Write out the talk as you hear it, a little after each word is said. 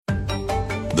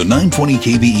The 920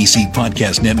 KVEC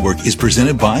Podcast Network is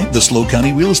presented by the SLO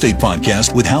County Real Estate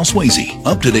Podcast with Hal Swayze.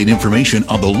 Up-to-date information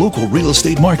on the local real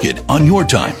estate market on your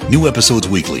time. New episodes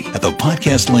weekly at the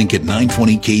podcast link at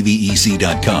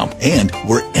 920kvec.com and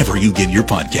wherever you get your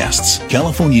podcasts.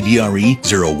 California DRE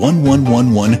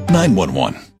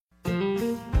 01111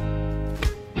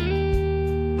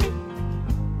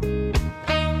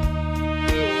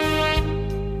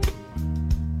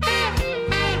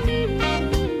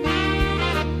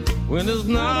 When it's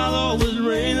not always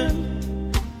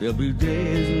raining, there'll be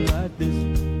days like this.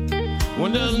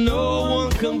 When there's no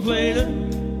one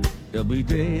complaining, there'll be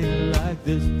days like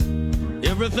this.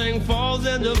 Everything falls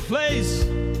into place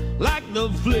like the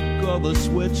flick of a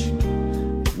switch.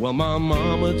 Well, my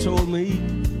mama told me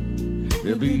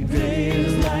there'll be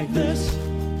days like this.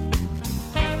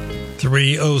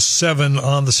 3:07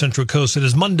 on the Central Coast. It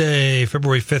is Monday,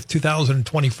 February 5th,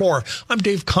 2024. I'm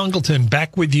Dave Congleton,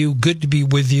 back with you. Good to be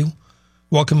with you.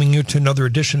 Welcoming you to another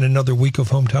edition, another week of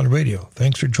Hometown Radio.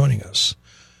 Thanks for joining us.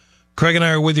 Craig and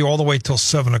I are with you all the way till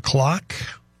 7 o'clock.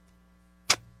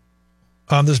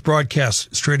 On this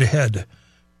broadcast, straight ahead,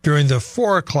 during the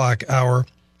 4 o'clock hour,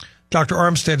 Dr.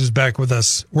 Armstead is back with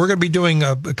us. We're going to be doing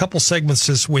a couple segments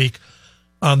this week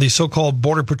on the so-called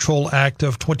Border Patrol Act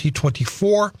of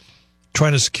 2024,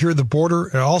 trying to secure the border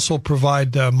and also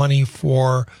provide money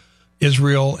for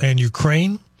Israel and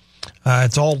Ukraine.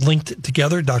 It's all linked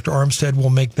together. Dr. Armstead will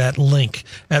make that link.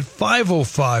 At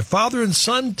 5:05, father and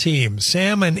son team,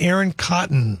 Sam and Aaron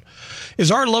Cotton. Is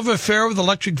our love affair with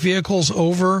electric vehicles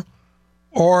over?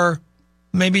 Or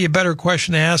maybe a better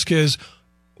question to ask is,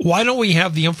 why don't we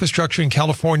have the infrastructure in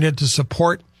California to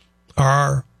support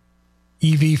our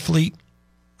EV fleet?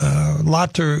 A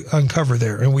lot to uncover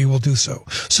there, and we will do so.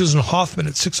 Susan Hoffman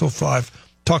at 6:05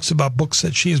 talks about books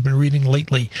that she has been reading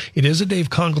lately. It is a Dave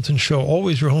Congleton show,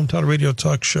 always your hometown radio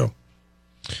talk show.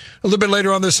 A little bit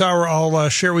later on this hour, I'll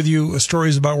share with you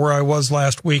stories about where I was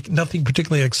last week. Nothing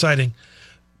particularly exciting,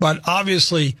 but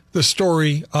obviously the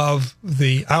story of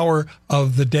the hour,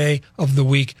 of the day, of the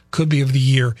week, could be of the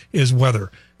year, is weather.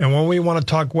 And when we want to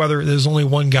talk weather, there's only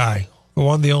one guy, the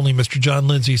one, the only, Mr. John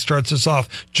Lindsey starts us off.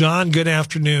 John, good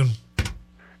afternoon.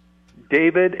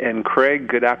 David and Craig,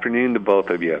 good afternoon to both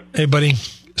of you. Hey, buddy.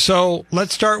 So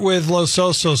let's start with Los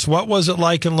Osos. What was it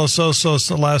like in Los Osos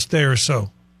the last day or so?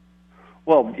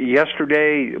 Well,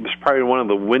 yesterday it was probably one of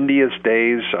the windiest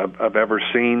days I've ever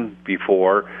seen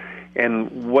before.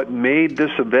 And what made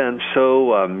this event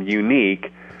so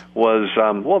unique was,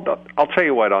 well, I'll tell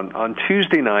you what, on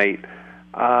Tuesday night,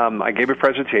 I gave a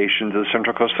presentation to the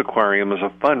Central Coast Aquarium as a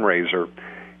fundraiser.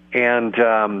 And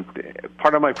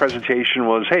part of my presentation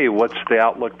was, hey, what's the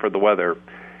outlook for the weather?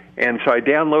 And so I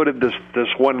downloaded this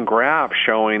one graph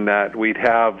showing that we'd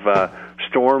have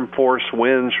storm force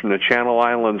winds from the Channel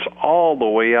Islands all the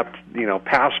way up,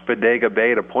 past Bodega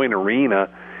Bay to Point Arena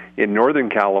in Northern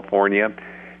California.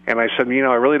 And I said, I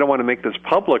really don't want to make this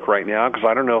public right now because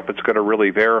I don't know if it's going to really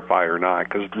verify or not,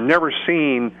 because I've never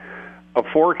seen a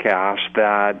forecast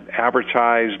that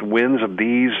advertised winds of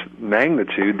these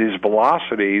magnitude, these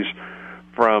velocities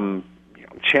from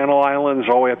Channel Islands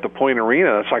all the way up to Point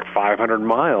Arena. That's like 500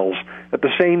 miles at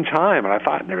the same time. And I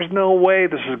thought, there's no way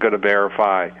this is going to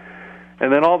verify.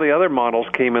 And then all the other models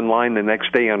came in line the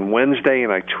next day on Wednesday,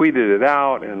 and I tweeted it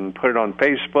out and put it on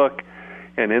Facebook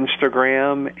and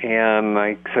Instagram. And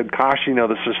I said, gosh,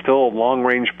 this is still a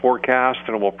long-range forecast,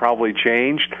 and it will probably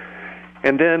change.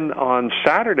 And then on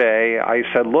Saturday, I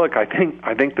said, look, I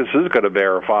think this is going to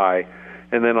verify.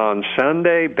 And then on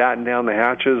Sunday, batten down the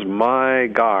hatches, my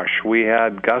gosh, we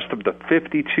had gusts up to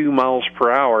 52 miles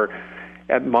per hour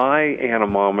at my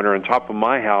anemometer on top of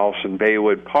my house in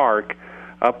Baywood Park.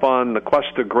 Up on the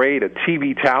Cuesta Grade at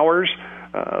TV Towers,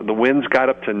 the winds got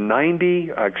up to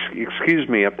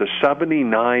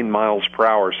 79 miles per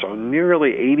hour, so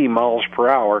nearly 80 miles per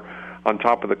hour on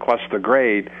top of the Cuesta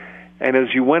Grade. And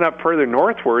as you went up further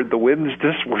northward, the winds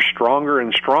just were stronger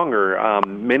and stronger.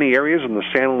 Many areas in the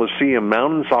San Lucia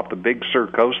Mountains off the Big Sur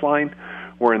coastline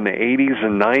were in the 80s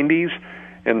and 90s.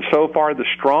 And so far, the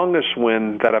strongest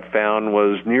wind that I've found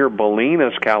was near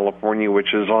Bolinas, California,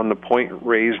 which is on the Point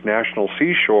Reyes National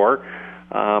Seashore.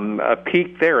 A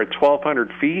peak there at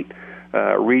 1,200 feet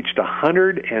reached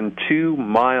 102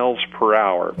 miles per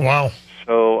hour. Wow.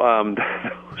 So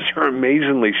those are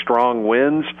amazingly strong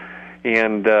winds.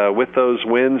 And with those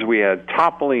winds, we had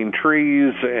toppling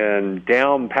trees and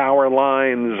down power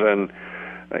lines. And,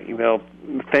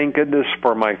 thank goodness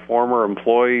for my former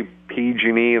employee,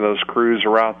 PG&E. Those crews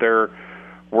are out there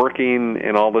working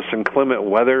in all this inclement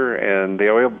weather, and they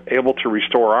were able to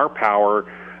restore our power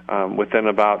within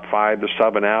about 5 to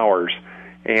 7 hours.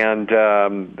 And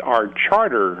our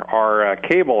charter, our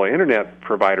cable internet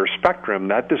provider, Spectrum,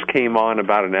 that just came on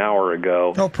about an hour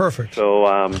ago. Oh, perfect.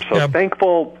 So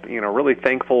thankful, really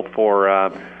thankful for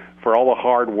all the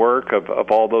hard work of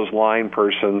all those line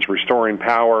persons restoring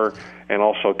power and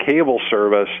also cable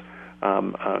service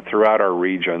throughout our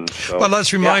region. So, well,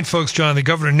 let's remind folks, John, that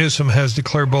Governor Newsom has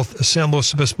declared both San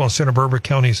Luis Obispo and Santa Barbara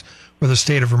counties with a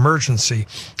state of emergency.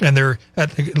 And there,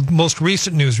 at the most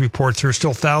recent news reports, there are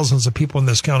still thousands of people in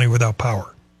this county without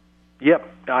power. Yep,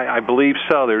 I believe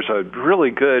so. There's a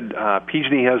really good,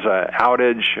 PG&E has an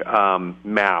outage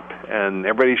map, and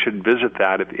everybody should visit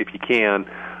that if you can.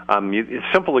 It's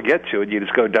simple to get to it. You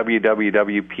just go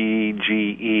www.pge.com,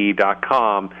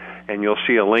 and you'll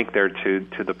see a link there to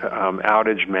the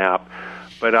outage map.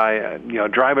 But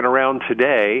driving around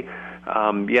today,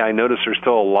 I noticed there's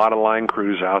still a lot of line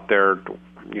crews out there,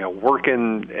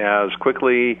 working as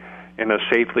quickly and as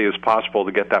safely as possible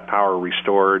to get that power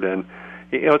restored. And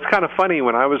it's kind of funny,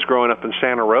 when I was growing up in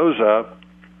Santa Rosa,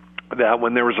 that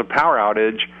when there was a power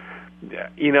outage,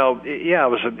 it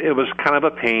was kind of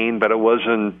a pain, but it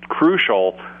wasn't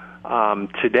crucial.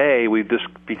 Today, we've just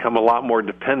become a lot more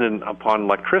dependent upon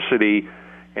electricity,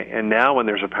 and now when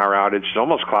there's a power outage, it's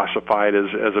almost classified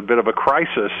as a bit of a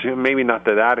crisis. Maybe not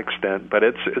to that extent, but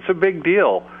it's a big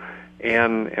deal.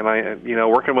 And I,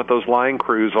 working with those line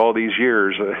crews all these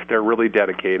years, they're really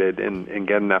dedicated in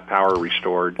getting that power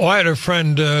restored. Oh, I had a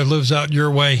friend lives out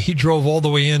your way. He drove all the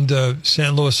way into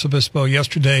San Luis Obispo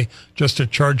yesterday just to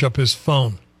charge up his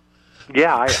phone.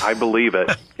 Yeah, I believe it.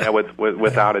 Yeah,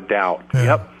 without a doubt. Yeah.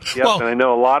 Yep. Well, and I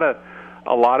know a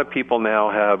lot of people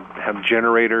now have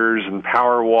generators and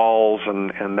power walls,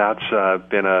 and that's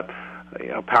been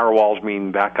power walls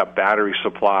mean backup battery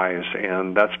supplies,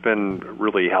 and that's been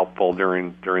really helpful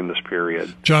during this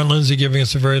period. John Lindsey giving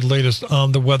us the very latest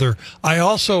on the weather. I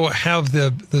also have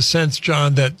the sense,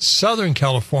 John, that Southern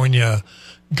California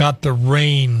got the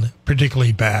rain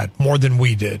particularly bad, more than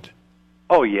we did.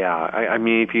 Oh yeah, I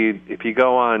mean, if you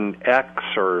go on X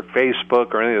or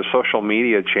Facebook or any of the social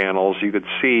media channels, you could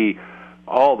see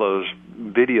all those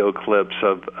video clips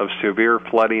of severe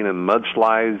flooding and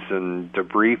mudslides and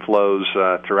debris flows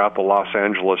throughout the Los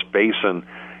Angeles basin.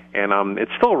 And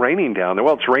it's still raining down there.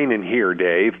 Well, it's raining here,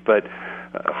 Dave, but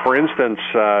for instance,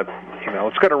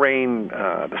 it's going to rain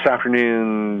this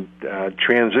afternoon,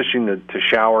 transitioning to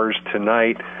showers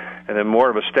tonight, and then more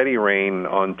of a steady rain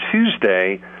on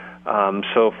Tuesday.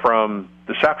 So from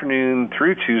this afternoon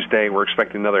through Tuesday, we're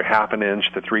expecting another 1/2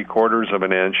 inch to 3/4 of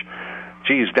an inch.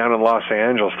 Geez, down in Los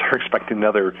Angeles, they're expecting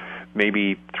another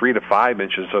maybe 3 to 5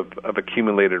 inches of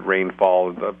accumulated rainfall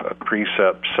of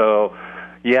precip. So,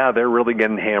 yeah, they're really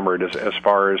getting hammered as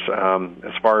far as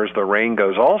the rain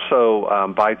goes.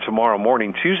 Also, by tomorrow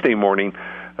morning, Tuesday morning,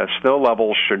 snow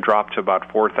levels should drop to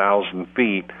about 4,000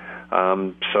 feet.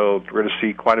 So we're going to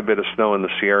see quite a bit of snow in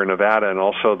the Sierra Nevada, and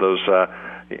also those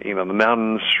the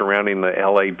mountains surrounding the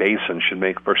LA basin should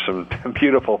make for some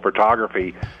beautiful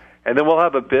photography. And then we'll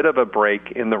have a bit of a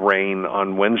break in the rain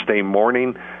on Wednesday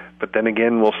morning, but then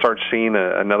again we'll start seeing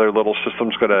another little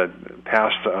system's going to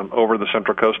pass over the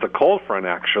Central Coast, a cold front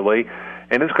actually,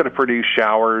 and it's going to produce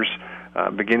showers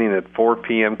beginning at 4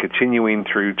 p.m., continuing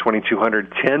through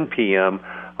 2200, 10 p.m.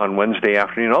 on Wednesday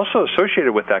afternoon. Also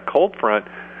associated with that cold front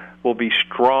will be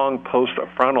strong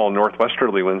post-frontal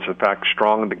northwesterly winds, in fact,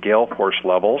 strong to gale force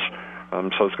levels. So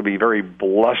it's going to be very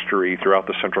blustery throughout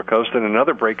the Central Coast. And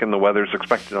another break in the weather is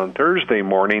expected on Thursday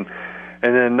morning.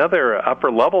 And then another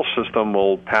upper-level system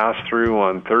will pass through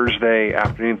on Thursday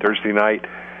afternoon, Thursday night,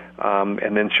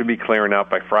 and then should be clearing out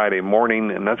by Friday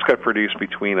morning. And that's going to produce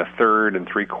between 1/3 and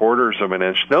 3/4 of an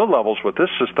inch. Snow levels with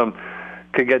this system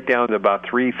could get down to about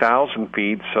 3,000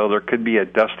 feet, so there could be a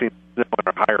dusting snow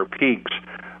on our higher peaks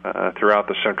throughout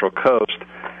the Central Coast.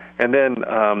 And then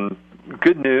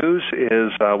good news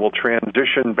is we'll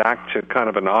transition back to kind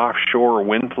of an offshore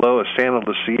wind flow, a Santa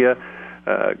Lucia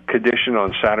condition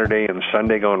on Saturday and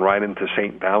Sunday going right into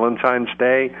St. Valentine's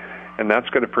Day. And that's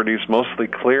going to produce mostly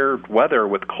clear weather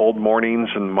with cold mornings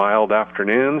and mild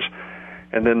afternoons.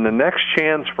 And then the next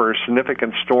chance for a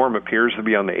significant storm appears to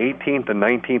be on the 18th and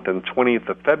 19th and 20th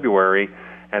of February,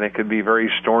 and it could be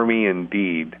very stormy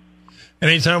indeed.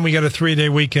 Anytime we got a 3-day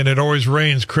weekend, it always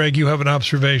rains. Craig, you have an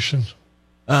observation?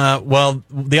 Well,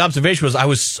 the observation was I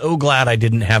was so glad I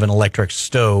didn't have an electric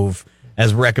stove,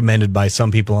 as recommended by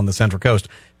some people on the Central Coast,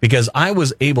 because I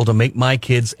was able to make my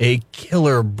kids a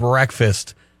killer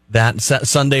breakfast that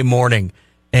Sunday morning.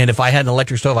 And if I had an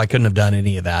electric stove, I couldn't have done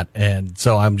any of that. And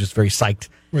so I'm just very psyched.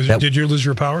 Did you lose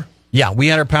your power? Yeah, we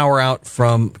had our power out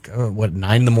from,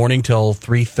 9 in the morning till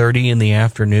 3:30 in the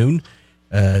afternoon.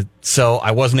 So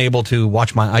I wasn't able to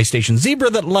watch my ice station zebra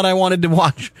that I wanted to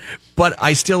watch, but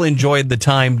I still enjoyed the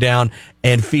time down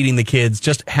and feeding the kids,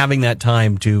 just having that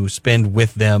time to spend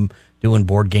with them, doing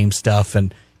board game stuff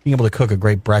and being able to cook a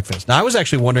great breakfast. Now, I was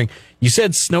actually wondering, you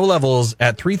said snow levels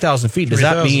at 3,000 feet. Does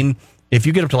that mean if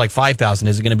you get up to like 5,000,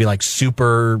 is it going to be like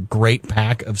super great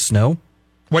pack of snow?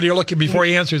 What are you looking, before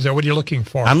he answers that, what are you looking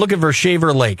for? I'm looking for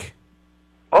Shaver Lake.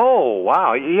 Oh,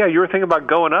 wow. Yeah, you were thinking about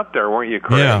going up there, weren't you,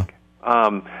 Craig?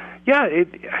 Yeah.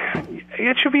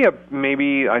 It should be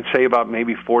I'd say about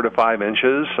 4 to 5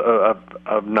 inches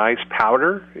of nice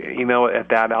powder, at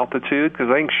that altitude. Because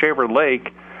I think Shaver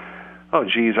Lake,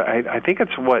 I think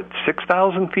it's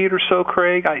 6,000 feet or so,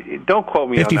 Craig. Don't quote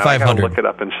me on that. I got to look it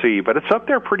up and see, but it's up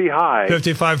there pretty high.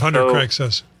 5,500, Craig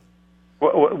says.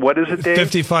 What is it, Dave?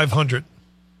 5,500.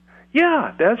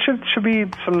 Yeah, that should be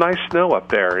some nice snow up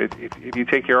there if you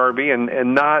take your RV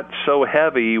and not so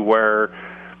heavy where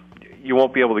you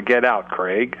won't be able to get out,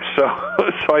 Craig. So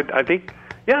I think,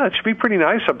 it should be pretty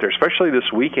nice up there, especially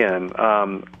this weekend,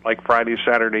 like Friday,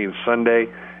 Saturday, and Sunday,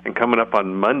 and coming up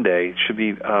on Monday. It should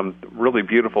be really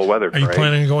beautiful weather, Craig. Are you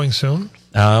planning on going soon?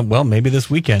 Well, maybe this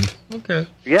weekend. Okay.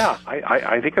 Yeah,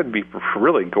 I think it'd be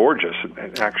really gorgeous,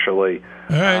 actually.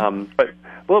 All right. But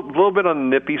a little bit on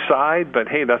the nippy side, but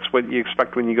hey, that's what you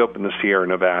expect when you go up in the Sierra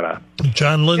Nevada.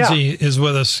 John Lindsey is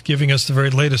with us, giving us the very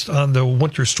latest on the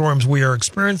winter storms we are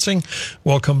experiencing.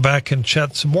 We'll come back and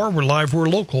chat some more. We're live, we're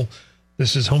local.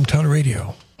 This is Hometown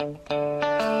Radio.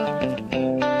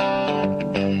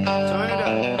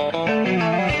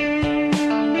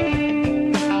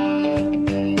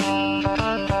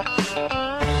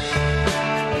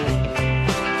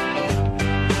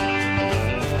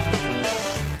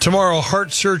 Tomorrow,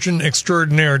 heart surgeon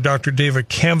extraordinaire Dr. David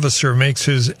Canvasser makes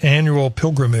his annual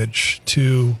pilgrimage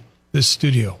to this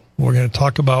studio. We're going to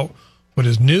talk about what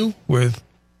is new with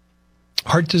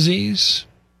heart disease,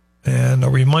 and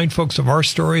I'll remind folks of our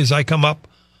story as I come up.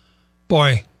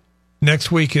 Boy,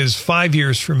 next week is 5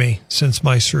 years for me since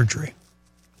my surgery.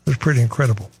 It was pretty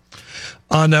incredible.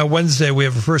 On Wednesday, we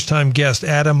have a first-time guest,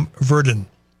 Adam Verdon,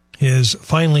 is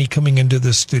finally coming into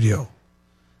this studio.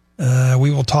 We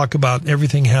will talk about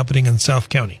everything happening in South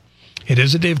County. It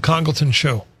is a Dave Congleton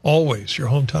show, always your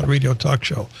hometown radio talk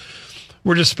show.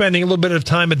 We're just spending a little bit of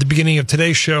time at the beginning of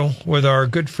today's show with our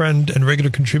good friend and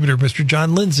regular contributor, Mr.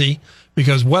 John Lindsey,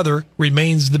 because weather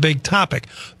remains the big topic.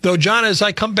 Though, John, as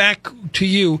I come back to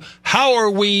you, how are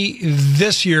we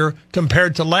this year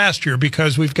compared to last year?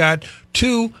 Because we've got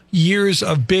 2 years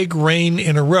of big rain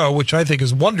in a row, which I think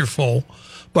is wonderful.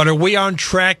 But are we on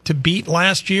track to beat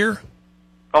last year?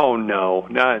 Oh, no,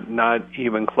 not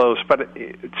even close. But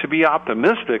to be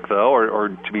optimistic, though, or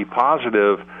to be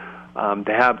positive, to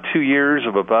have 2 years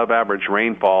of above-average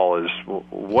rainfall is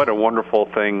what a wonderful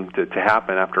thing to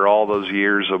happen after all those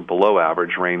years of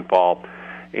below-average rainfall.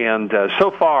 And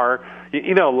so far,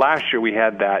 last year we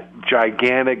had that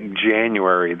gigantic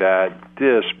January that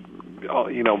just,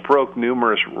 broke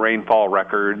numerous rainfall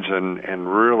records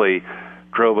and really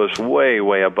drove us way,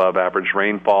 way above average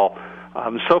rainfall.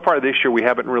 So far this year, we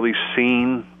haven't really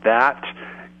seen that,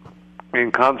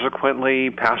 and consequently,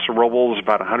 Paso Robles is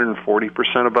about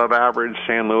 140% above average.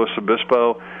 San Luis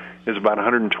Obispo is about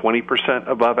 120%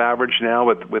 above average now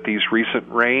with these recent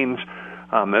rains.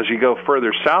 As you go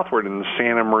further southward in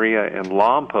Santa Maria and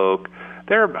Lompoc,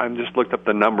 I just looked up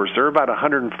the numbers. They're about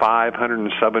 105,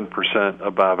 107%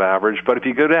 above average. But if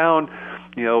you go down,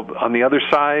 on the other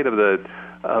side of the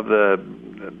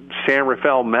San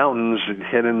Rafael Mountains,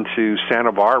 head into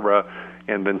Santa Barbara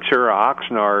and Ventura,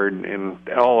 Oxnard, and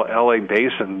LA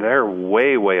Basin, they're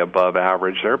way, way above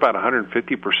average. They're about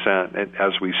 150%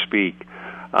 as we speak.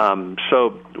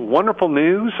 So wonderful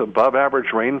news, above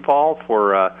average rainfall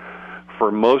for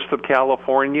most of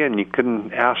California, and you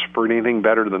couldn't ask for anything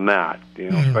better than that,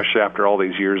 especially after all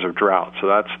these years of drought. So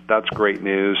that's great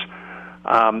news.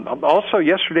 Also,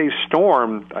 yesterday's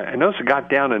storm, I noticed it got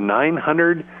down to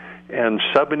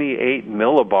 978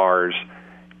 millibars,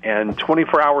 and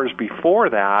 24 hours before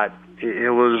that,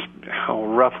 it was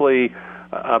roughly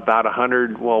about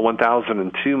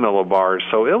 1,002 millibars.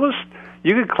 So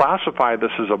you could classify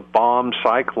this as a bomb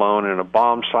cyclone, and a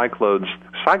bomb cyclone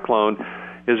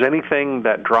is anything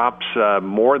that drops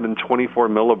more than 24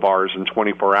 millibars in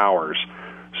 24 hours.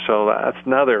 So that's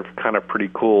another kind of pretty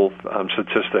cool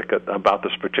statistic about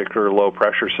this particular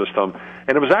low-pressure system.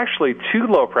 And it was actually 2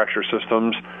 low-pressure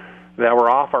systems that were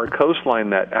off our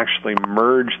coastline that actually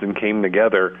merged and came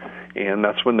together, and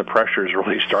that's when the pressures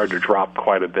really started to drop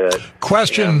quite a bit.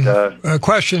 Question,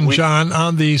 John,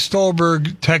 on the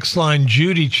Stolberg text line,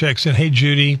 Judy checks in. Hey,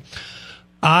 Judy.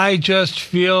 I just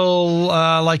feel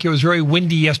like it was very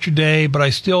windy yesterday, but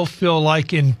I still feel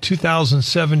like in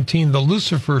 2017, the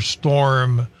Lucifer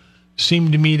storm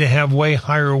seemed to me to have way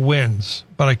higher winds,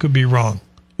 but I could be wrong.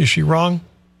 Is she wrong?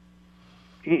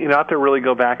 You have to really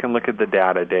go back and look at the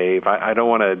data, Dave. I don't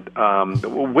want to.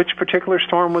 Which particular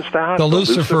storm was that? The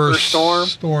Lucifer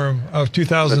storm of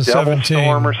 2017. The devil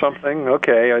storm or something?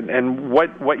 Okay. And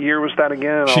what year was that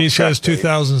again? She says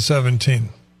 2017.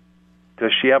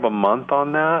 Does she have a month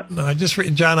on that? No, I just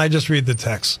read the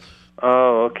text.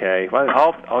 Oh, okay. Well,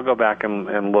 I'll go back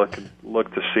and look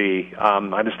to see.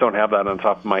 I just don't have that on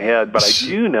top of my head, but I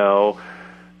do know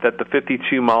that the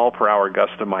 52-mile-per-hour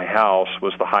gust of my house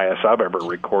was the highest I've ever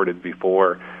recorded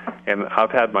before, and I've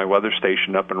had my weather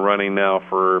station up and running now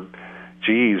for,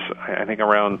 I think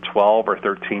around 12 or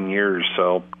 13 years.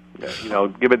 So,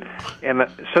 and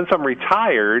since I'm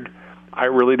retired, I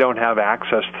really don't have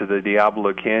access to the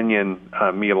Diablo Canyon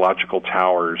meteorological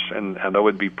towers, and that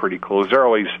would be pretty cool. They're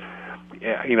always,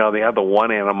 they have the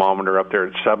one anemometer up there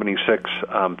at 76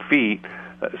 feet.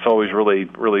 It's always really,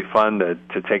 really fun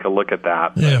to take a look at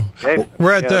that. Yeah,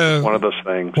 we're at one of those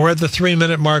things. We're at the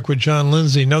 3-minute mark with John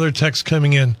Lindsey. Another text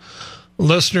coming in.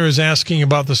 Listener is asking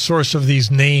about the source of these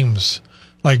names,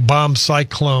 like bomb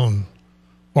cyclone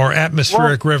or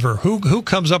atmospheric river. Who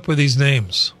comes up with these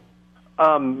names?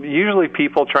 Usually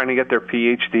people trying to get their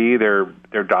PhD,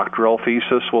 their doctoral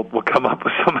thesis will come up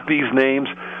with some of these names.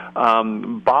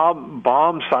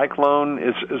 Bomb cyclone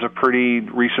is a pretty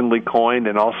recently coined,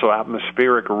 and also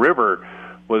atmospheric river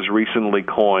was recently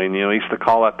coined. They used to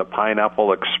call it the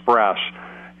Pineapple Express.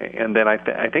 And then I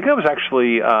think it was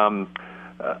actually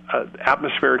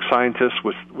atmospheric scientist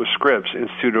with Scripps,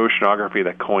 Institute of Oceanography,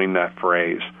 that coined that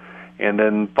phrase. And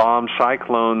then bomb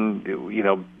cyclone,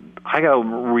 I got to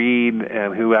read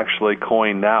and who actually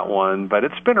coined that one, but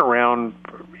it's been around,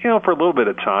 for a little bit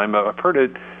of time. I've heard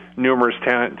it numerous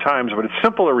times, but it's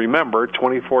simple to remember: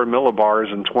 24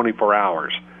 millibars in 24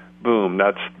 hours. Boom.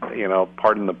 That's,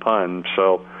 pardon the pun.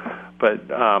 So, but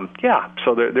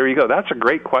so there you go. That's a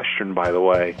great question, by the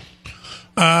way.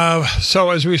 So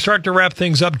as we start to wrap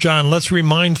things up, John, let's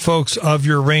remind folks of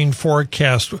your rain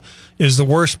forecast. Is the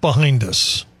worst behind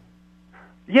us?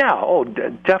 Yeah,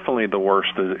 definitely the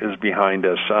worst is behind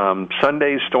us.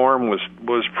 Sunday's storm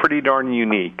was pretty darn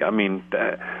unique. I mean,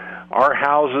 our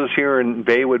houses here in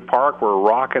Baywood Park were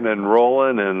rocking and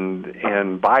rolling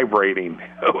and vibrating.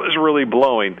 It was really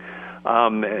blowing.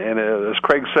 And as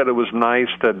Craig said, it was nice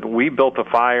that we built a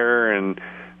fire, and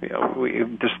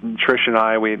Trish and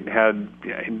I, we had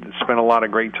spent a lot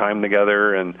of great time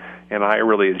together, and I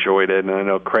really enjoyed it, and I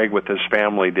know Craig with his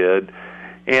family did.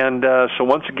 And so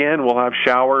once again, we'll have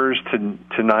showers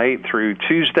tonight through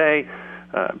Tuesday,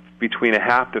 between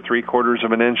 1/2 to 3/4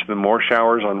 of an inch, then more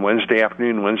showers on Wednesday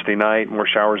afternoon, Wednesday night, more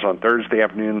showers on Thursday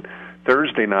afternoon,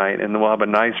 Thursday night, and then we'll have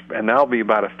and that'll be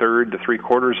about 1/3 to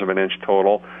 3/4 of an inch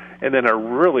total. And then a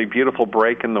really beautiful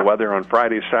break in the weather on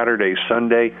Friday, Saturday,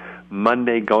 Sunday,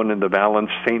 Monday going into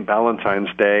St. Valentine's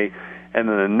Day. And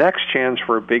then the next chance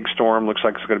for a big storm looks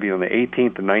like it's going to be on the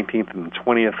 18th, the 19th, and the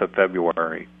 20th of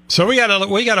February. So we got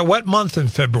a wet month in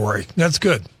February. That's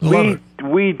good.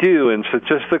 We do, and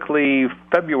statistically,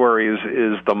 February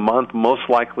is the month most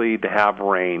likely to have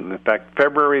rain. In fact,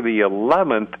 February the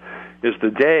 11th is the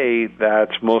day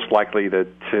that's most likely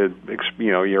to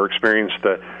your experience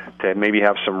to maybe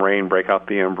have some rain, break out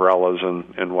the umbrellas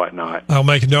and whatnot. I'll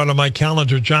make a note on my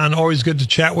calendar. John, always good to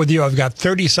chat with you. I've got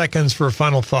 30 seconds for a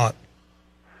final thought.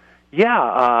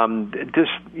 Yeah,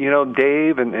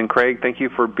 Dave and Craig, thank you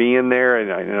for being there.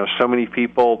 And I know so many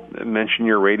people mention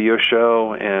your radio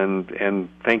show, and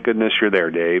thank goodness you're there,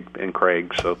 Dave and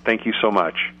Craig. So thank you so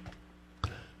much.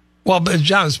 Well, but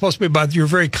John, it's supposed to be you're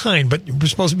very kind, but it's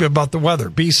supposed to be about the weather.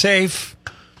 Be safe,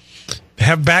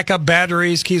 have backup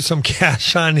batteries, keep some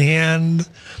cash on hand.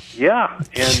 Yeah,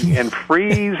 and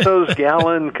freeze those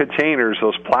gallon containers,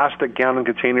 those plastic gallon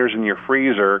containers in your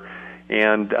freezer.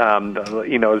 And,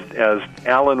 as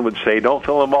Alan would say, don't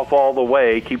fill them up all the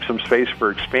way. Keep some space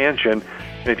for expansion.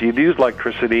 And if you use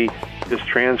electricity, just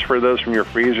transfer those from your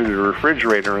freezer to the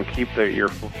refrigerator and keep your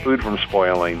food from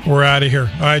spoiling. We're out of here.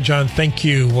 All right, John, thank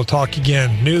you. We'll talk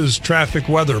again. News, traffic,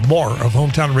 weather, more of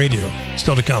Hometown Radio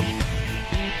still to come.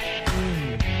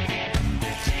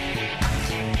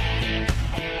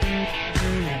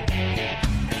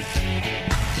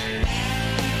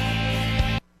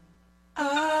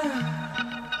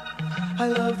 I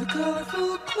love the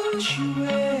colorful clothes you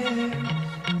wear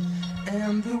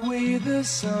and the way the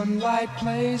sunlight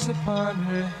plays upon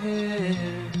her hair.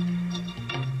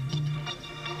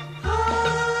 I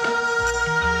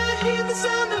hear the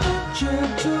sound of a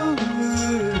gentle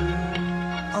word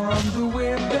on from the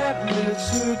wind that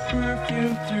lifts her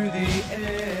perfume through the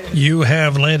air. You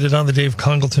have landed on the Dave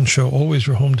Congleton Show, always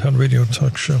your hometown radio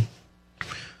talk show.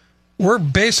 We're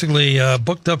basically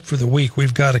booked up for the week.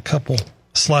 We've got a couple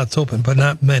slots open, but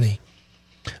not many.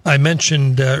 I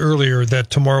mentioned earlier that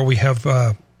tomorrow we have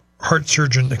heart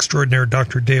surgeon extraordinaire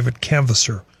Dr. David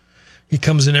Canvasser. He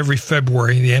comes in every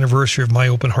February, the anniversary of my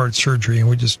open heart surgery, and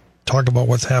we just talk about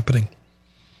what's happening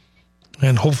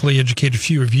and hopefully educate a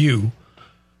few of you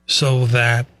so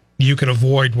that you can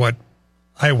avoid what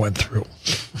I went through.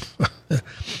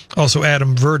 Also,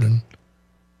 Adam Verdon,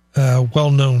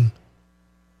 well-known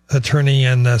attorney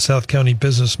and South County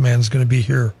businessman, is going to be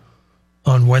here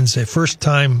on Wednesday. First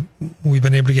time we've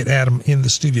been able to get Adam in the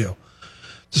studio.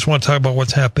 Just want to talk about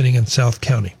what's happening in South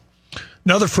County.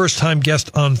 Another first-time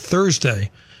guest on Thursday.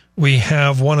 We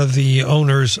have one of the new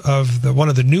owners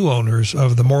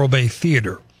of the Morro Bay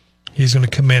Theater. He's going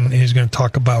to come in and he's going to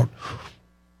talk about,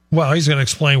 well, he's going to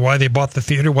explain why they bought the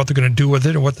theater, what they're going to do with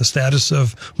it, and what the status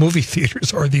of movie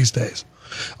theaters are these days.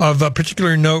 Of a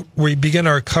particular note, we begin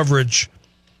our coverage.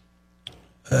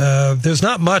 There's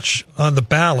not much on the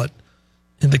ballot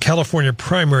in the California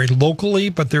primary locally,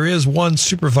 but there is one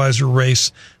supervisor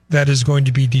race that is going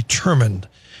to be determined,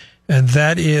 and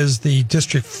that is the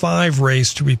District 5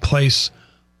 race to replace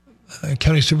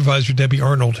County Supervisor Debbie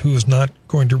Arnold, who is not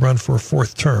going to run for a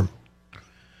fourth term.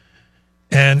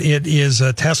 And it is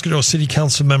Atascadero City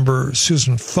Council member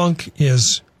Susan Funk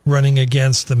is running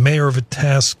against the mayor of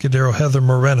Atascadero, Heather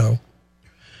Moreno.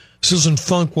 Susan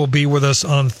Funk will be with us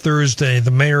on Thursday.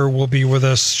 The mayor will be with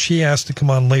us. She asked to come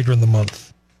on later in the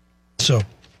month. So,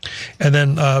 and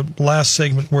then last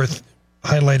segment worth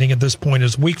highlighting at this point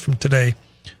is a week from today,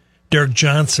 Derek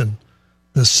Johnson,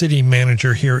 the city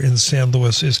manager here in San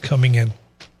Luis, is coming in.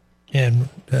 And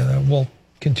we'll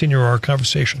continue our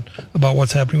conversation about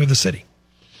what's happening with the city.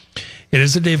 It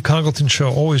is the Dave Congleton Show,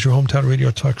 always your hometown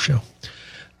radio talk show.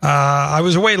 I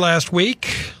was away last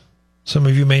week. Some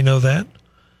of you may know that.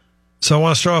 So I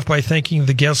want to start off by thanking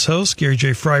the guest hosts, Gary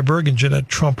J. Freiberg and Jeanette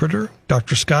Trumpeter,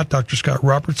 Dr. Scott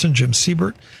Robertson, Jim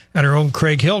Siebert, and our own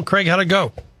Craig Hill. Craig, how'd it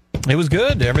go? It was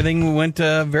good. Everything went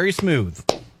very smooth.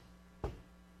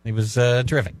 It was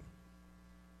terrific.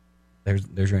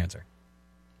 There's your answer.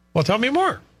 Well, tell me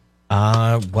more.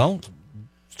 Well,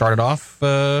 started off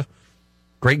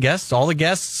great guests. All the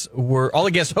guest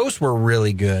hosts were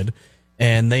really good,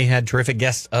 and they had terrific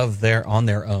guests on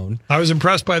their own. I was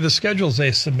impressed by the schedules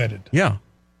they submitted. Yeah,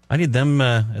 I need them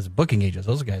as booking agents.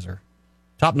 Those guys are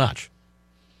top notch.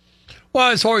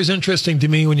 Well, it's always interesting to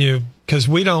me because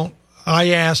I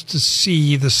asked to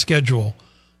see the schedule.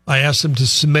 I asked them to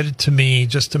submit it to me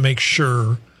just to make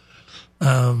sure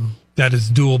that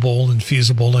it's doable and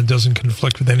feasible and doesn't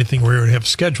conflict with anything we already have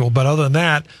scheduled. But other than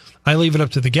that, I leave it up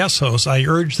to the guest hosts. I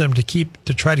urge them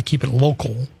to try to keep it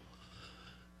local.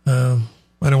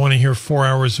 I don't want to hear 4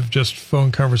 hours of just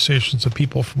phone conversations of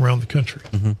people from around the country.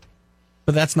 Mm-hmm.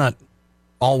 But that's not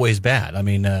always bad. I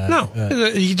mean, no,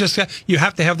 you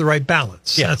have to have the right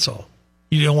balance. Yeah. That's all.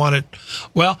 You don't want it.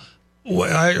 Well,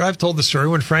 I've told the story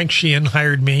when Frank Sheehan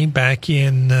hired me back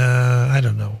in, I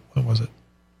don't know, when was it?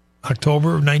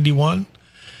 October of 91.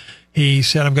 He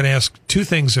said, I'm going to ask two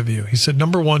things of you. He said,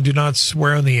 number one, do not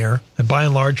swear on the air. And by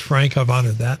and large, Frank, I've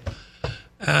honored that.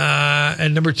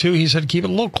 And number two, he said, keep it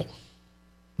local.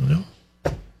 You know?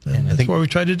 And that's what we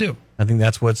tried to do. I think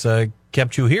that's what's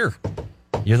kept you here.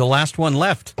 You're the last one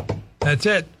left. That's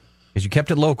it. Because you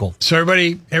kept it local. So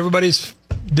everybody's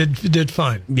did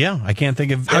fine. Yeah, I can't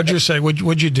think of... How'd you say?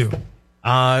 What'd you do?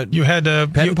 You had...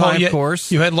 Pet and Pie, of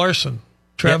course. You had Larson.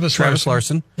 Travis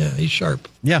Larson. Yeah, he's sharp.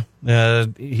 Yeah,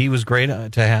 he was great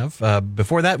to have.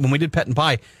 Before that, when we did Pet and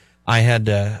Pie, I had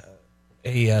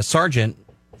a sergeant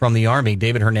from the Army,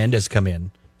 David Hernandez, come in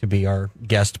to be our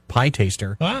guest pie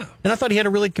taster. And I thought he had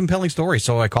a really compelling story,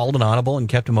 so I called an audible and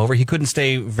kept him over. He couldn't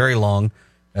stay very long,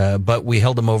 but we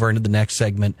held him over into the next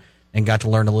segment and got to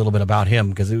learn a little bit about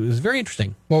him because it was very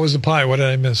interesting. What was the pie? What did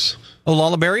I miss? A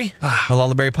lullaberry. A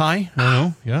lullaberry pie. I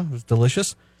know. Yeah, it was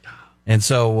delicious. And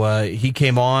so he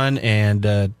came on,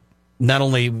 and not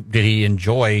only did he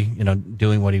enjoy,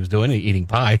 doing what he was doing, eating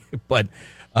pie, but,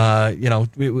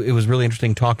 it was really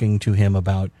interesting talking to him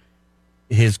about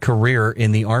his career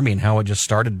in the Army and how it just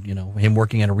started, him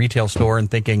working at a retail store and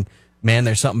thinking, man,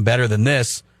 there's something better than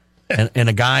this. And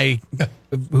a guy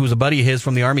who was a buddy of his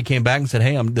from the Army came back and said,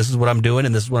 hey, this is what I'm doing,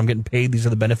 and this is what I'm getting paid. These are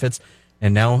the benefits.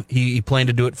 And now he planned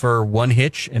to do it for one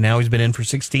hitch, and now he's been in for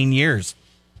 16 years.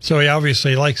 So he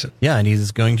obviously likes it. Yeah, and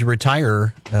he's going to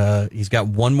retire. He's got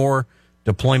one more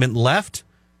deployment left,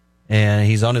 and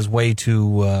he's on his way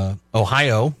to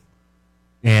Ohio,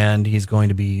 and he's going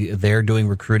to be there doing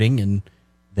recruiting and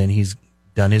then he's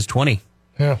done his 20.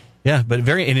 Yeah. Yeah, but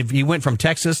and if he went from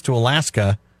Texas to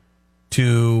Alaska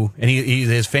and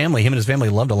his family, him and his family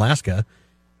loved Alaska.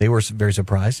 They were very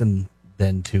surprised, and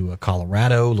then to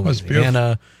Colorado,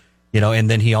 Louisiana, and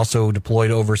then he also deployed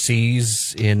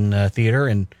overseas in theater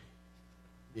and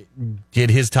did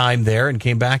his time there and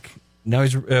came back. Now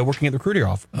he's working at the recruiter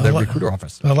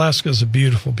office. Alaska is a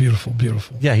beautiful, beautiful,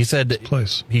 beautiful. Yeah, he said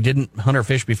place. He didn't hunt or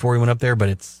fish before he went up there, but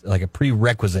it's like a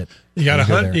prerequisite. You got to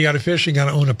hunt, you got to fish, you got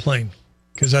to own a plane,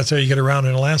 because that's how you get around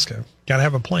in Alaska. Got to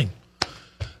have a plane.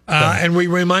 And we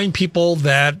remind people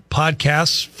that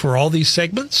podcasts for all these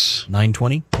segments,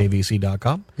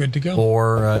 920kvc.com. Good to go.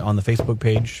 Or on the Facebook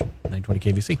page,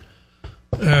 920kvc.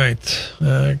 All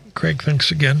right. Craig,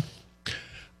 thanks again.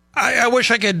 I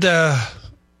wish I could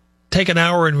take an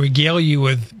hour and regale you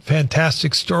with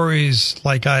fantastic stories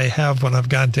like I have when I've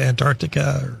gone to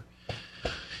Antarctica or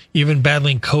even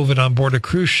battling COVID on board a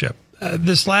cruise ship.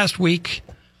 This last week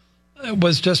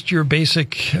was just your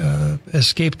basic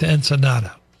escape to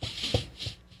Ensenada.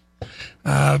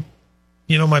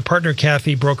 My partner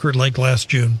Kathy broke her leg last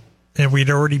June, and we'd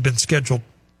already been scheduled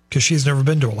because she's never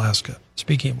been to Alaska.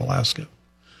 Speaking of Alaska,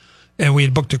 and we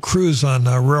had booked a cruise on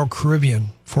Royal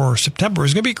Caribbean for September. It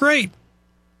was going to be great.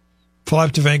 Fly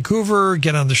up to Vancouver,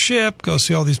 get on the ship, go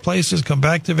see all these places, come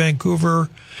back to Vancouver,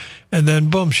 and then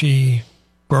boom, she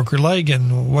broke her leg.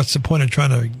 And what's the point of trying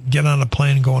to get on a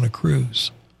plane and go on a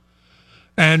cruise?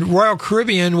 And Royal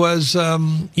Caribbean was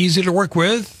easy to work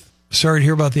with. Sorry to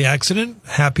hear about the accident.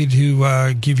 Happy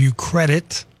to give you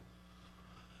credit.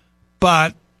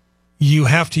 But you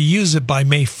have to use it by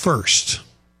May 1st.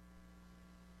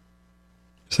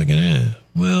 Thinking,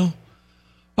 well,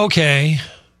 okay.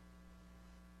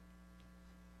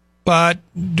 But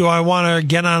do I want to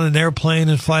get on an airplane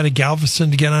and fly to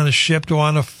Galveston to get on a ship? Do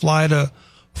I want to fly to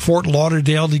Fort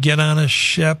Lauderdale to get on a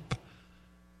ship?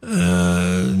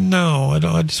 No, I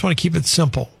don't. I just want to keep it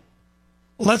simple.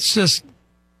 Let's just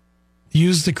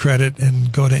use the credit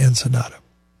and go to Ensenada.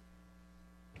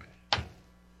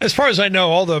 As far as I know,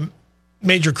 all the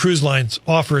major cruise lines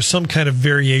offer some kind of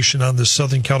variation on the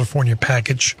Southern California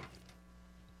package.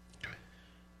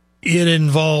 It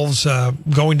involves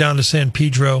going down to San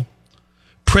Pedro.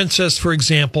 Princess, for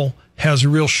example, has a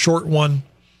real short one.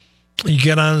 You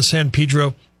get on San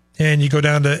Pedro and you go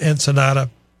down to Ensenada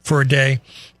for a day,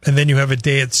 and then you have a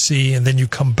day at sea, and then you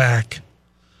come back.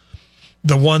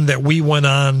 The one that we went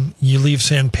on, you leave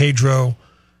San Pedro,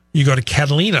 you go to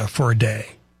Catalina for a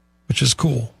day, which is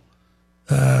cool.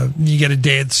 You get a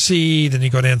day at sea, then you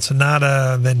go to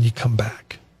Ensenada, and then you come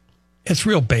back. It's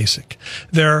real basic.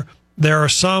 There are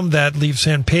some that leave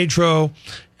San Pedro,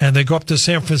 and they go up to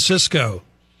San Francisco,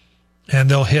 and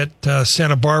they'll hit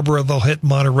Santa Barbara, they'll hit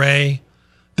Monterey.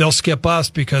 They'll skip us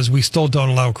because we still don't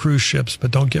allow cruise ships,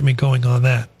 but don't get me going on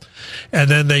that. And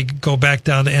then they go back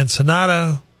down to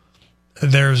Ensenada.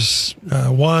 There's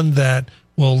one that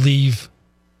will leave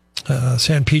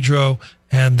San Pedro,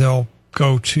 and they'll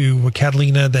go to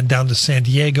Catalina, then down to San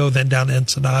Diego, then down to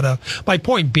Ensenada. My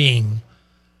point being,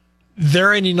 there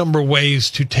are any number of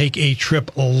ways to take a trip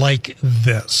like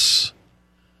this.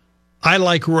 I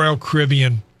like Royal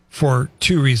Caribbean for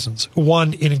two reasons.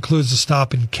 One, it includes a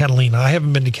stop in Catalina. I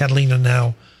haven't been to Catalina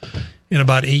now in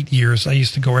about 8 years. I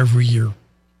used to go every year.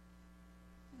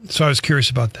 So I was curious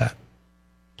about that.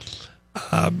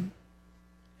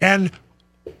 And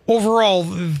overall,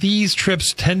 these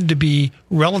trips tend to be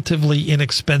relatively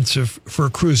inexpensive for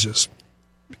cruises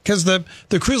because the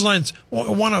cruise lines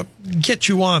want to get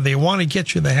you on. They want to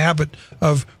get you in the habit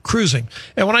of cruising.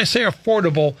 And when I say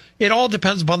affordable, it all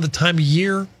depends upon the time of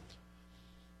year.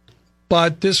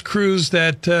 But this cruise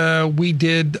that we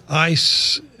did, I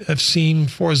have seen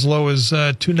for as low as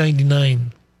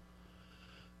 $299.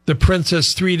 The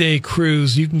Princess 3-day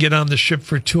cruise, you can get on the ship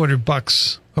for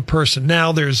 $200 a person.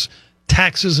 Now there's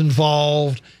taxes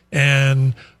involved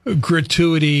and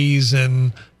gratuities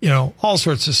and all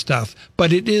sorts of stuff,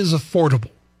 but it is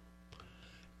affordable.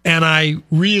 And I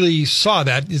really saw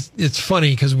that. It's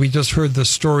funny because we just heard the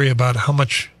story about how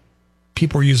much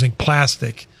people are using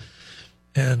plastic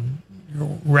and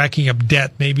racking up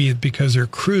debt, maybe because they're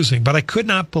cruising. But I could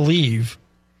not believe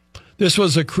this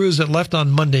was a cruise that left on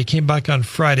Monday, came back on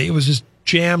Friday. It was just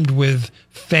jammed with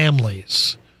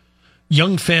families,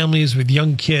 young families with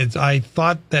young kids. I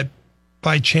thought that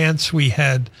by chance we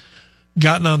had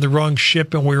gotten on the wrong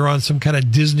ship and we were on some kind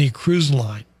of Disney cruise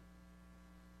line.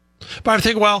 But I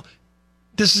think, well,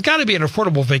 this has got to be an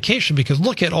affordable vacation because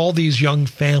look at all these young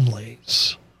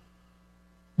families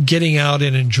getting out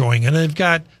and enjoying. And they've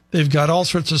got all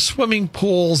sorts of swimming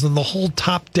pools, and the whole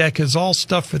top deck is all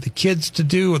stuff for the kids to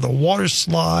do with a water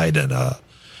slide and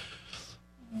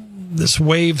this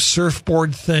wave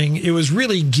surfboard thing. It was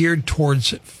really geared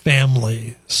towards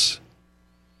families.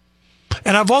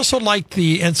 And I've also liked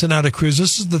the Ensenada cruise.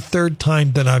 This is the third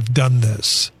time that I've done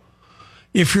this.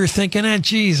 If you're thinking,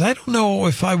 geez, I don't know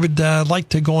if I would like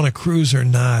to go on a cruise or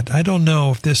not. I don't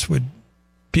know if this would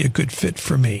be a good fit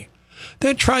for me.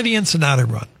 Then try the Ensenada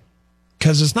run,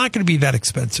 because it's not going to be that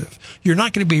expensive. You're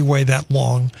not going to be away that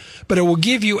long, but it will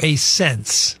give you a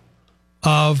sense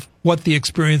of what the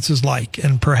experience is like.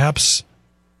 And perhaps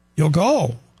you'll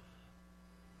go,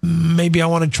 maybe I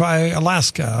want to try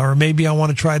Alaska, or maybe I want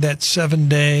to try that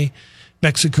 7-day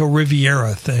Mexico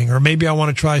Riviera thing, or maybe I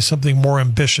want to try something more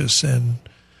ambitious and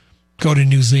go to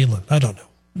New Zealand. I don't know.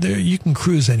 There, you can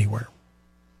cruise anywhere.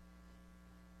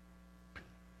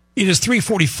 It is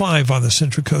 3:45 on the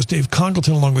Central Coast. Dave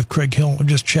Congleton along with Craig Hill. I'm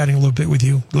just chatting a little bit with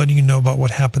you, letting you know about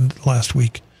what happened last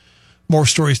week. More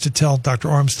stories to tell. Dr.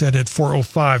 Armstead at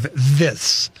 4:05.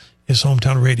 This is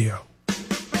Hometown Radio.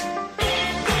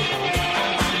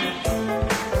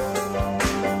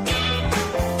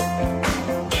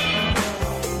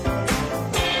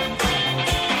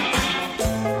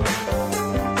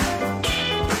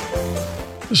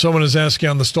 Someone is asking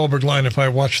on the Stolberg line if I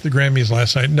watched the Grammys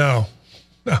last night. No,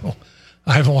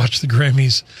 I haven't watched the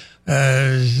Grammys.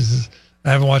 I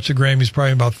haven't watched the Grammys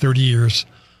probably in about 30 years.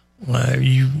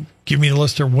 You give me a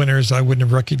list of winners, I wouldn't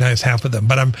have recognized half of them.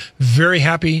 But I'm very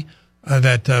happy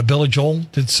that Billy Joel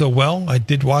did so well. I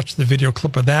did watch the video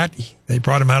clip of that. They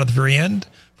brought him out at the very end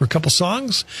for a couple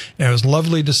songs. And it was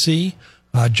lovely to see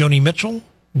Joni Mitchell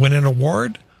win an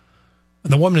award.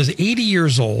 And the woman is 80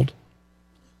 years old.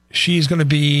 She's going to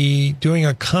be doing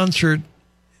a concert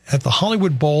at the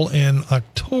Hollywood Bowl in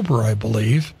October, I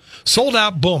believe. Sold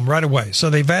out, boom, right away. So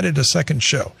they've added a second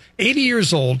show. 80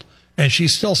 years old, and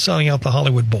she's still selling out the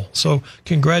Hollywood Bowl. So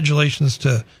congratulations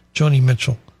to Joni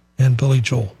Mitchell and Billy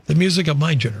Joel, the music of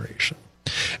my generation.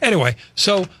 Anyway,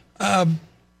 so Kathy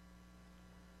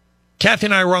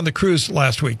and I were on the cruise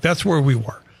last week. That's where we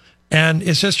were. And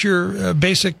it's just your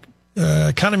basic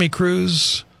economy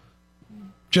cruise.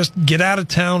 Just get out of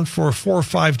town for 4 or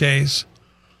 5 days.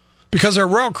 Because our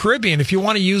Royal Caribbean, if you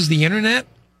want to use the internet,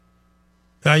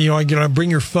 you want to bring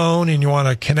your phone and you want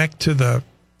to connect to the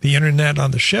internet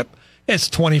on the ship, it's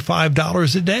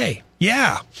 $25 a day.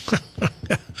 Yeah.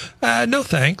 No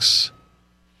thanks.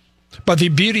 But the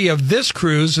beauty of this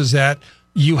cruise is that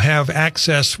you have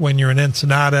access when you're in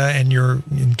Ensenada and you're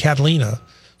in Catalina.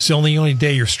 So the only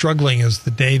day you're struggling is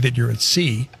the day that you're at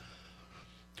sea.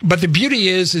 But the beauty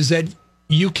is that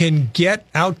you can get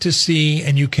out to sea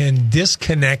and you can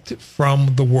disconnect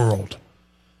from the world.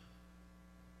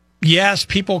 Yes,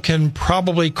 people can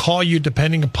probably call you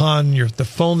depending upon the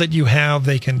phone that you have.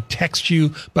 They can text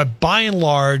you. But by and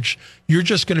large, you're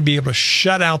just going to be able to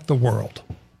shut out the world.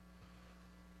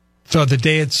 So the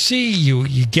day at sea,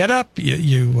 you get up,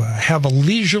 you have a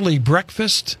leisurely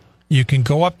breakfast. You can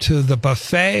go up to the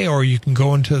buffet or you can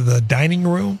go into the dining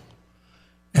room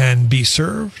and be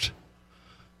served.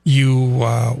 You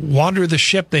wander the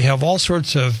ship. They have all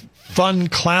sorts of fun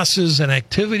classes and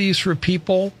activities for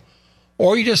people.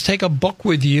 Or you just take a book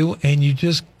with you and you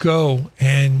just go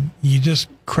and you just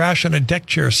crash on a deck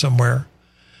chair somewhere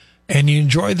and you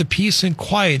enjoy the peace and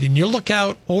quiet. And you look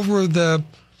out over the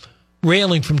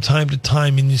railing from time to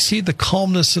time and you see the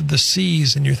calmness of the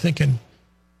seas and you're thinking,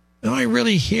 am I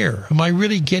really here? Am I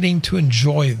really getting to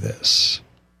enjoy this?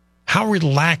 How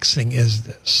relaxing is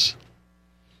this?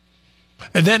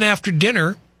 And then after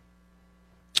dinner,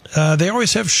 they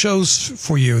always have shows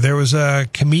for you. There was a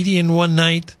comedian one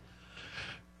night.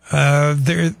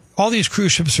 All these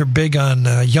cruise ships are big on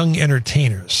young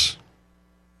entertainers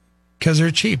because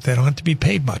they're cheap. They don't have to be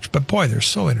paid much. But boy, they're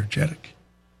so energetic.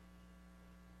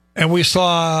 And we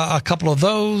saw a couple of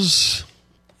those,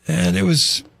 and it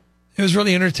was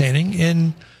really entertaining.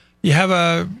 And you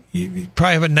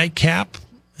probably have a nightcap.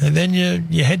 And then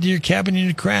you head to your cabin and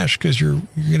you crash because you're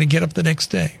going to get up the next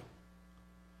day.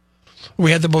 We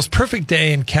had the most perfect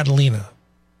day in Catalina.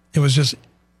 It was just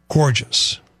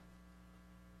gorgeous.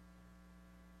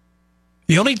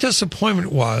 The only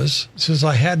disappointment was, since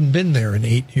I hadn't been there in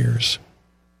 8 years,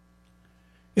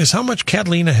 is how much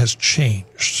Catalina has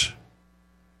changed.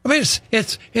 I mean,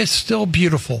 it's still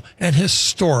beautiful and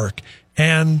historic,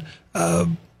 and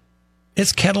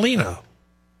it's Catalina.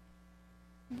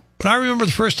 But I remember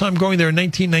the first time going there in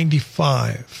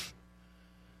 1995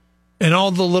 and all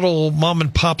the little mom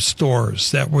and pop stores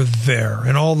that were there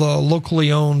and all the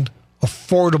locally owned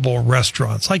affordable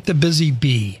restaurants like the Busy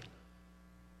Bee.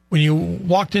 When you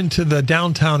walked into the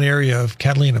downtown area of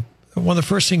Catalina, one of the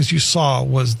first things you saw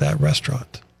was that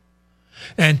restaurant.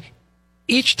 And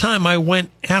each time I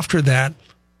went after that,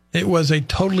 It was a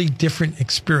totally different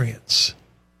experience.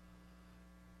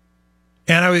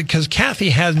 And because Kathy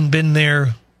hadn't been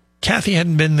there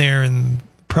in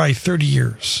probably 30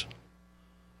 years.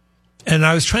 And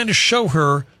I was trying to show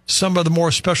her some of the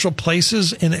more special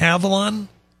places in Avalon.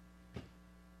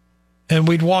 And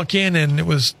we'd walk in and it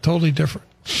was totally different.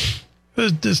 It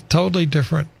was just totally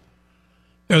different.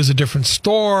 It was a different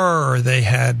store, or they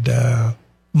had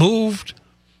moved.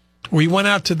 We went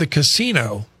out to the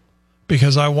casino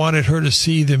because I wanted her to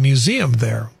see the museum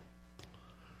there.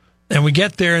 And we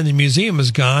get there and the museum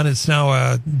is gone. It's now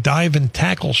a dive and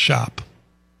tackle shop.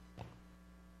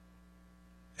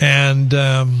 And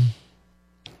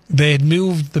they had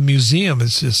moved the museum.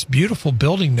 It's this beautiful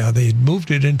building now. They had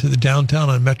moved it into the downtown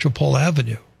on Metropole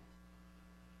Avenue.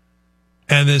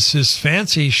 And this is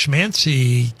fancy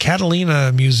schmancy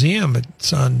Catalina Museum.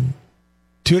 It's on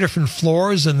 2 different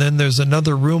floors, and then there's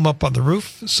another room up on the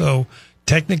roof. So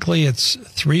technically it's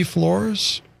 3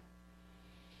 floors.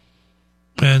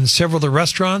 And several of the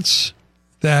restaurants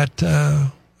that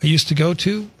I used to go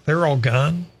to, they're all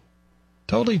gone.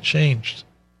 Totally changed.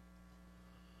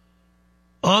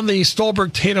 On the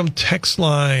Stolberg-Tatum text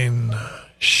line,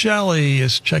 Shelley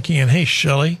is checking in. Hey,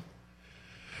 Shelley.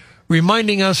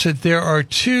 Reminding us that there are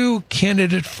 2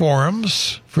 candidate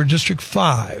forums for District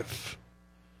 5,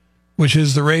 which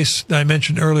is the race that I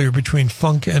mentioned earlier between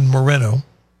Funk and Moreno.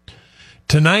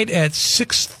 Tonight at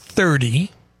 6:30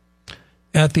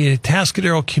 at the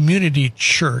Atascadero Community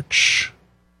Church.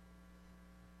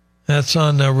 That's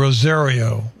on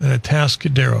Rosario in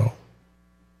Atascadero.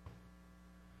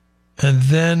 And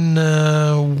then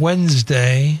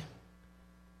Wednesday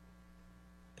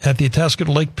at the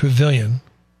Atascadero Lake Pavilion,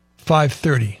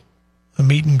 5:30, a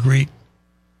meet and greet,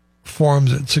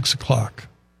 forums at 6 o'clock.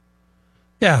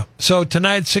 Yeah, so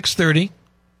tonight 6:30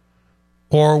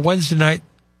 or Wednesday night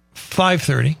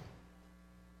 5:30,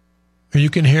 you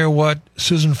can hear what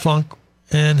Susan Funk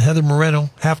and Heather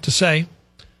Moreno have to say.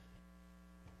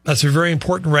 That's a very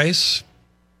important race.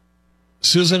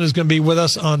 Susan is going to be with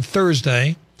us on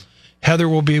Thursday. Heather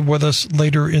will be with us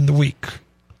later in the week.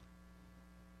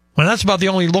 And that's about the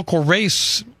only local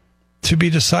race to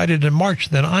be decided in March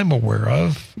that I'm aware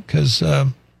of, because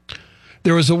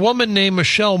there was a woman named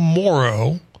Michelle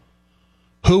Morrow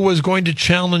who was going to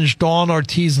challenge Dawn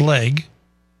Ortiz-Legg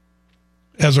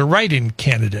as a write-in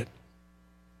candidate.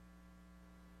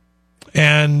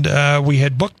 And we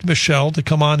had booked Michelle to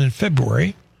come on in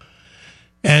February,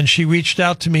 and she reached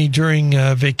out to me during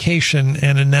vacation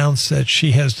and announced that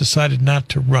she has decided not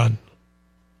to run.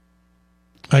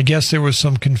 I guess there was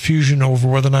some confusion over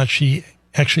whether or not she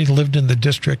actually lived in the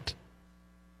district.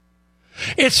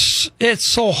 It's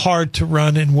so hard to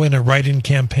run and win a write-in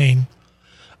campaign.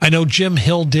 I know Jim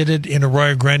Hill did it in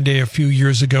Arroyo Grande a few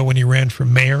years ago when he ran for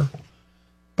mayor,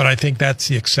 but I think that's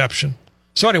the exception.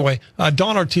 So anyway,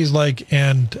 Dawn Ortiz-Legg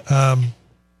and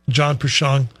John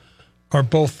Pushong are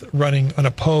both running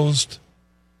unopposed.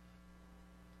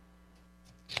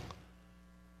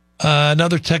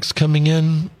 Another text coming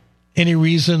in. Any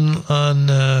reason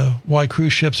on why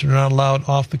cruise ships are not allowed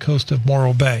off the coast of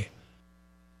Morro Bay?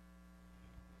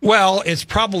 Well, it's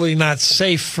probably not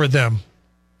safe for them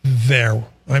there.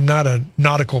 I'm not a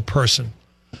nautical person.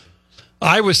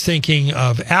 I was thinking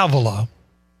of Avila.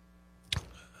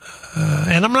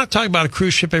 And I'm not talking about a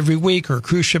cruise ship every week or a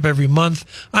cruise ship every month.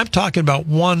 I'm talking about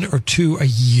 1 or 2 a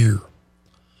year.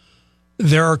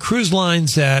 There are cruise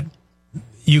lines that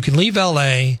you can leave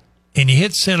L.A. and you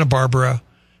hit Santa Barbara,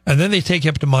 and then they take you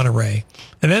up to Monterey,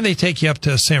 and then they take you up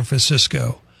to San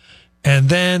Francisco, and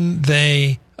then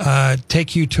they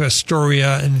take you to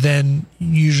Astoria, and then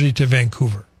usually to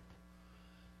Vancouver.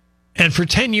 And for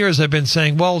 10 years, I've been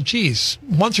saying, well, geez,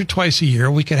 once or twice a year,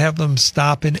 we could have them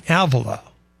stop in Avila.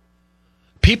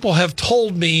 People have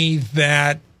told me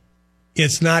that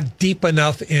it's not deep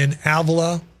enough in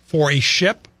Avila for a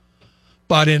ship,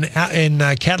 but in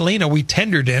Catalina, we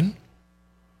tendered in.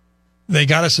 They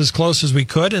got us as close as we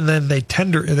could, and then they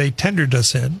tendered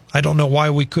us in. I don't know why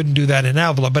we couldn't do that in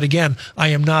Avila, but again, I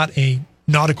am not a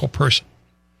nautical person,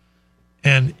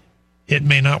 and it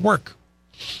may not work.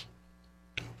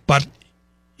 But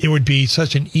it would be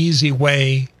such an easy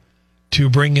way to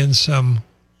bring in some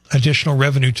additional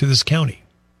revenue to this county.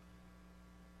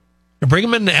 Bring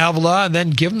them into Avila and then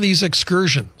give them these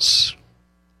excursions.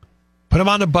 Put them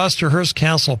on a bus to Hearst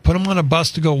Castle. Put them on a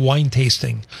bus to go wine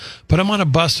tasting. Put them on a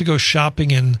bus to go shopping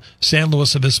in San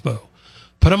Luis Obispo.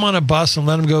 Put them on a bus and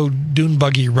let them go dune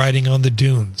buggy riding on the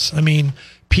dunes. I mean,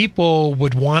 people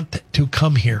would want to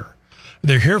come here.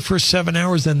 They're here for 7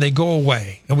 hours, then they go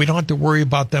away, and we don't have to worry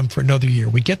about them for another year.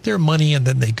 We get their money and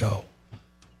then they go.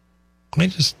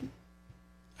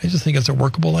 I I just think it's a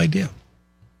workable idea.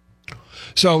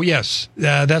 So, yes,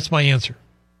 that's my answer.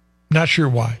 Not sure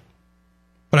why,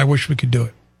 but I wish we could do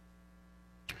it.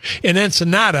 In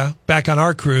Ensenada, back on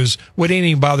our cruise, we didn't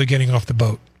even bother getting off the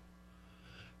boat.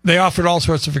 They offered all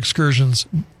sorts of excursions,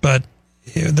 but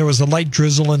there was a light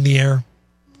drizzle in the air,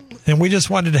 and we just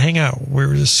wanted to hang out. We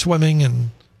were just swimming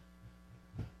and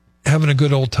having a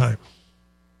good old time.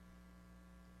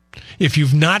 If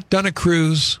you've not done a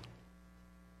cruise,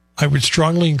 I would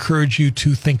strongly encourage you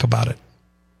to think about it.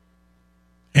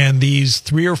 And these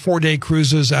 3 or 4 day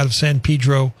cruises out of San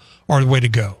Pedro are the way to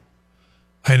go.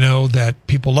 I know that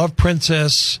people love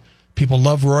Princess, people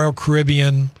love Royal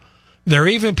Caribbean. There are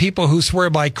even people who swear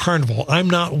by Carnival. I'm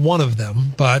not one of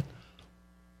them, but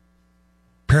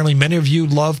apparently many of you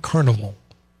love Carnival.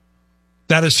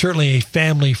 That is certainly a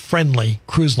family-friendly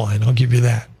cruise line, I'll give you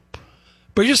that.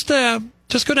 But just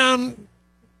go down,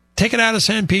 take it out of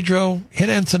San Pedro, hit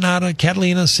Ensenada,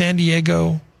 Catalina, San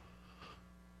Diego,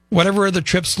 whatever other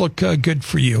trips look good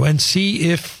for you, and see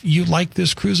if you like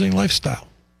this cruising lifestyle.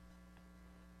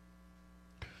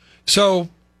 So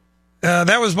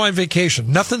that was my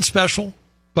vacation. Nothing special,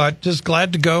 but just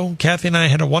glad to go. Kathy and I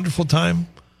had a wonderful time.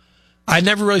 I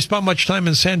never really spent much time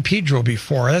in San Pedro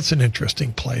before. That's an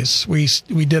interesting place. We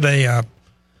did a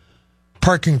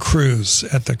park and cruise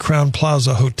at the Crown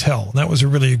Plaza Hotel. That was a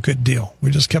good deal.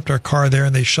 We just kept our car there,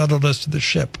 and they shuttled us to the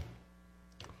ship.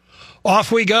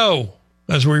 Off we go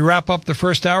as we wrap up the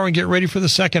first hour and get ready for the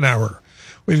second hour.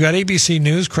 We've got ABC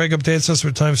News. Craig updates us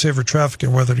with time saver traffic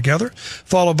and weather together,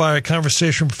 followed by a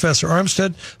conversation with Professor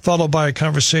Armstead, followed by a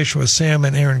conversation with Sam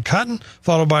and Aaron Cotton,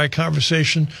 followed by a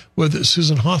conversation with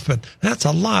Susan Hoffman. That's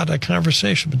a lot of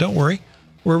conversation, but don't worry,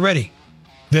 we're ready.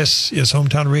 This is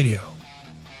Hometown Radio.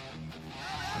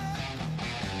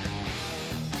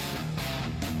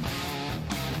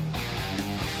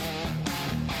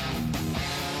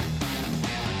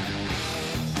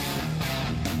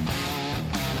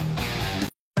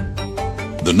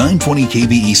 The 920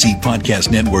 KVEC Podcast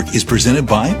Network is presented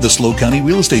by the SLO County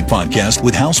Real Estate Podcast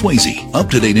with Hal Swayze.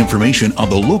 Up-to-date information on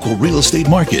the local real estate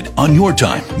market on your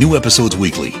time. New episodes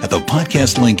weekly at the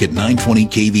podcast link at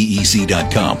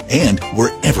 920kvec.com and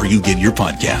wherever you get your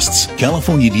podcasts.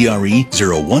 California DRE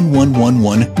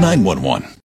 01111 911.